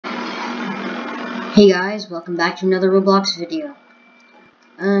Hey guys, welcome back to another Roblox video.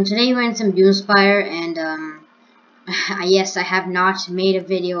 Today we're in some Doomspire, and yes, I have not made a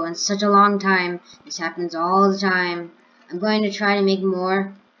video in such a long time. This happens all the time. I'm going to try to make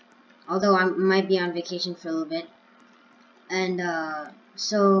more, although I might be on vacation for a little bit. And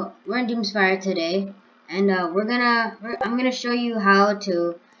so we're in Doomspire today, and I'm gonna show you how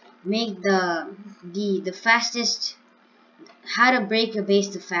to make the fastest, how to break a base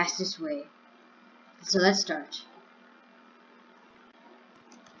the fastest way. So let's start.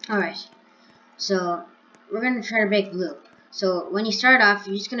 Alright, so we're gonna try to break blue. So when you start off,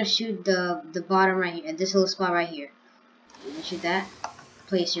 you're just gonna shoot the bottom right here, this little spot right here. You're gonna shoot that,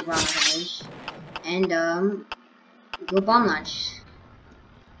 place your bomb on the bridge, and go bomb launch.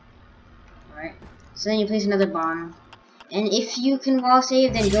 Alright, so then you place another bomb, and if you can wall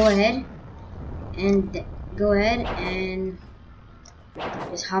save, then go ahead and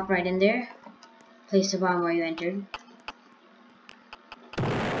just hop right in there. Place the bomb where you entered.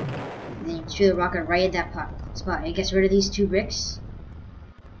 And then you shoot the rocket right at that spot. It gets rid of these two bricks.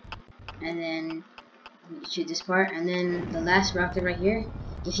 And then you shoot this part. And then the last rocket right here.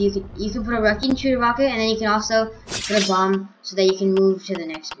 If you can put a rocket, you can shoot a rocket, and then you can also put a bomb so that you can move to the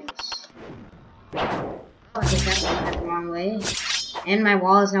next base. Oh, I think that went the wrong way. And my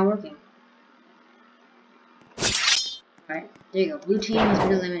wall is not working. Alright, there you go. Blue team has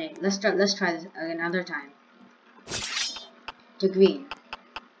been eliminated. Let's try this another time. To green.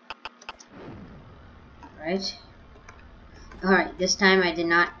 Alright, this time I did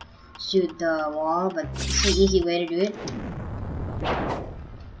not shoot the wall, but it's an easy way to do it.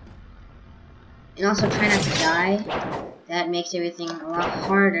 And also try not to die. That makes everything a lot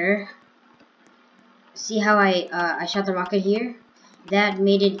harder. See how I shot the rocket here? That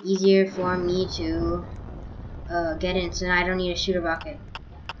made it easier for me to get in, so now I don't need to shoot a rocket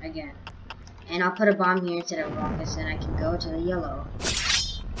again. And I'll put a bomb here instead of rockets, and I can go to the yellow.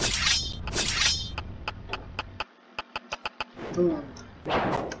 Boom.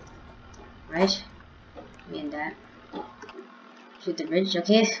 Right? Me and that. Shoot the bridge.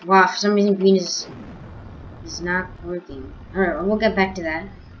 Okay. Wow, for some reason green is not working. Alright, well, we'll get back to that.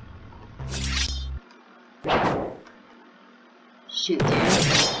 Shoot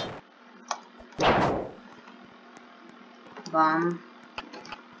there. Bomb.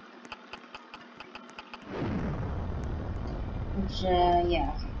 Which,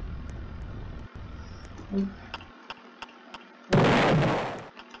 yeah, okay.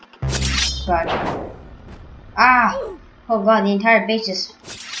 God. Ah! Oh god, the entire base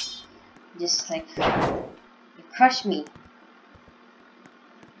just like, it crushed me.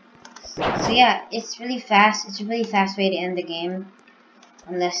 So yeah, it's really fast. It's a really fast way to end the game.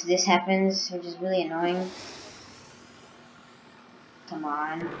 Unless this happens, which is really annoying. Come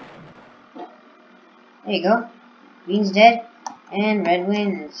on. There you go. Green's dead, and red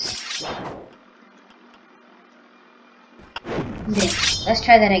wins. Okay, let's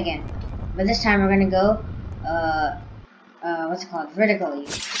try that again. But this time we're gonna go, what's it called? Vertically.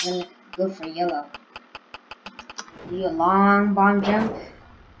 We're gonna go for yellow. Do a long bomb jump.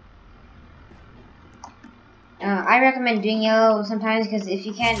 I recommend doing yellow sometimes because if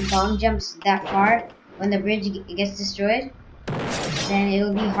you can't bomb jump that far when the bridge gets destroyed, then it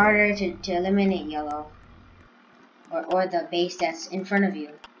will be harder to eliminate yellow. Or the base that's in front of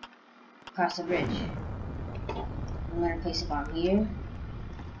you across the bridge. I'm going to place a bomb here.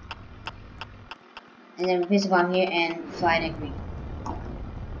 And then place a bomb here and fly to green.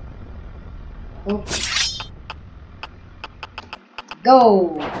 Oops.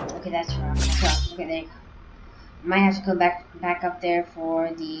 Go! Okay, that's wrong. That's wrong. Okay, there you go. I might have to go back up there for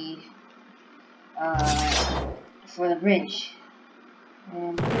the bridge.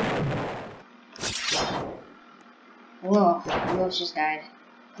 And whoa, I almost just died.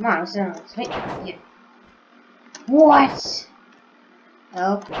 Come on, let's wait here. What?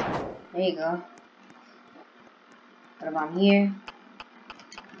 Oh, there you go. Put a bomb here.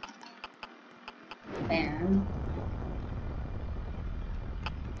 Bam.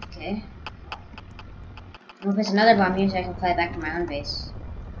 Okay. I'm gonna place another bomb here so I can fly back to my own base.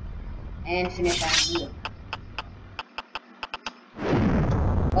 And finish off blue.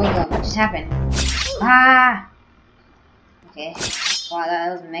 Oh god, what just happened? Ah! Okay. Wow,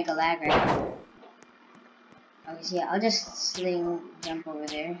 that was mega lag right there. Okay, so yeah, I'll just sling jump over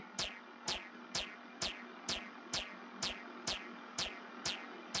there.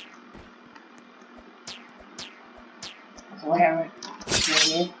 Okay, whatever.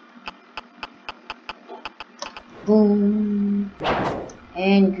 Here. Boom.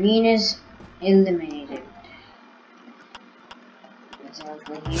 And green is eliminated. Let's go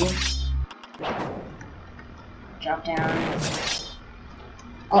here. Drop down.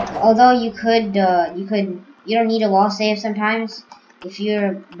 Although you don't need a wall save sometimes if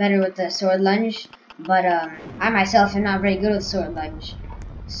you're better with the sword lunge. But I myself am not very good with sword lunge,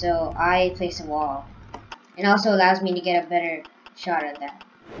 so I place a wall. It also allows me to get a better shot at that.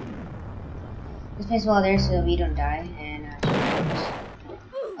 Just place a wall there so we don't die. And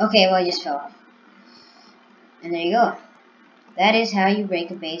okay, well I just fell off. And there you go. That is how you break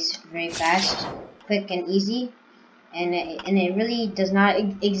a base very fast, quick, and easy. And it really does not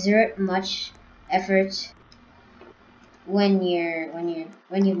exert much effort when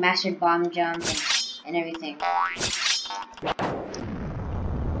you've mastered bomb jump and everything.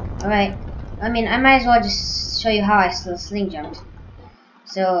 Alright, I mean, I might as well just show you how I sling jumped.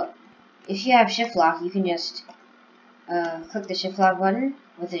 So if you have shift lock, you can just click the shift lock button,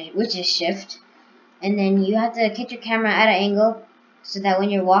 which is shift, and then you have to get your camera at an angle so that when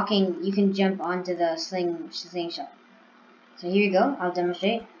you're walking you can jump onto the slingshot. So here you go, I'll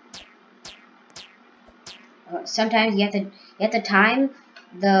demonstrate. Sometimes you have to time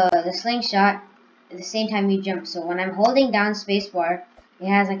the slingshot at the same time you jump. So when I'm holding down spacebar, it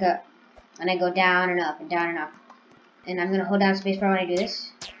has like a, when I go down and up and down and up, and I'm gonna hold down spacebar when I do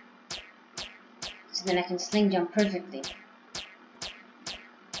this, so then I can sling jump perfectly.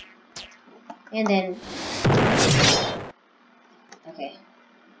 And then okay.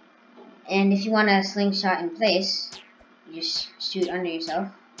 And if you want a slingshot in place, you just shoot under yourself.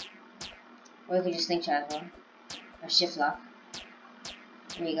 Or you can just slingshot as well. Or shift lock.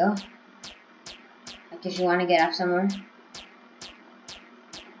 There you go. Like if you want to get up somewhere.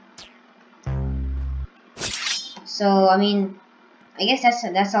 So I mean, I guess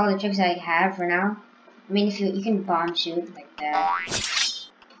that's all the tricks I have for now. I mean, if you can bomb shoot like that.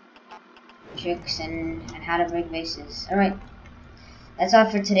 Tricks and how to break bases. Alright. That's all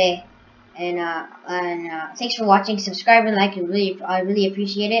for today. And thanks for watching. Subscribe and like, I really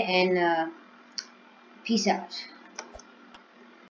appreciate it. And peace out.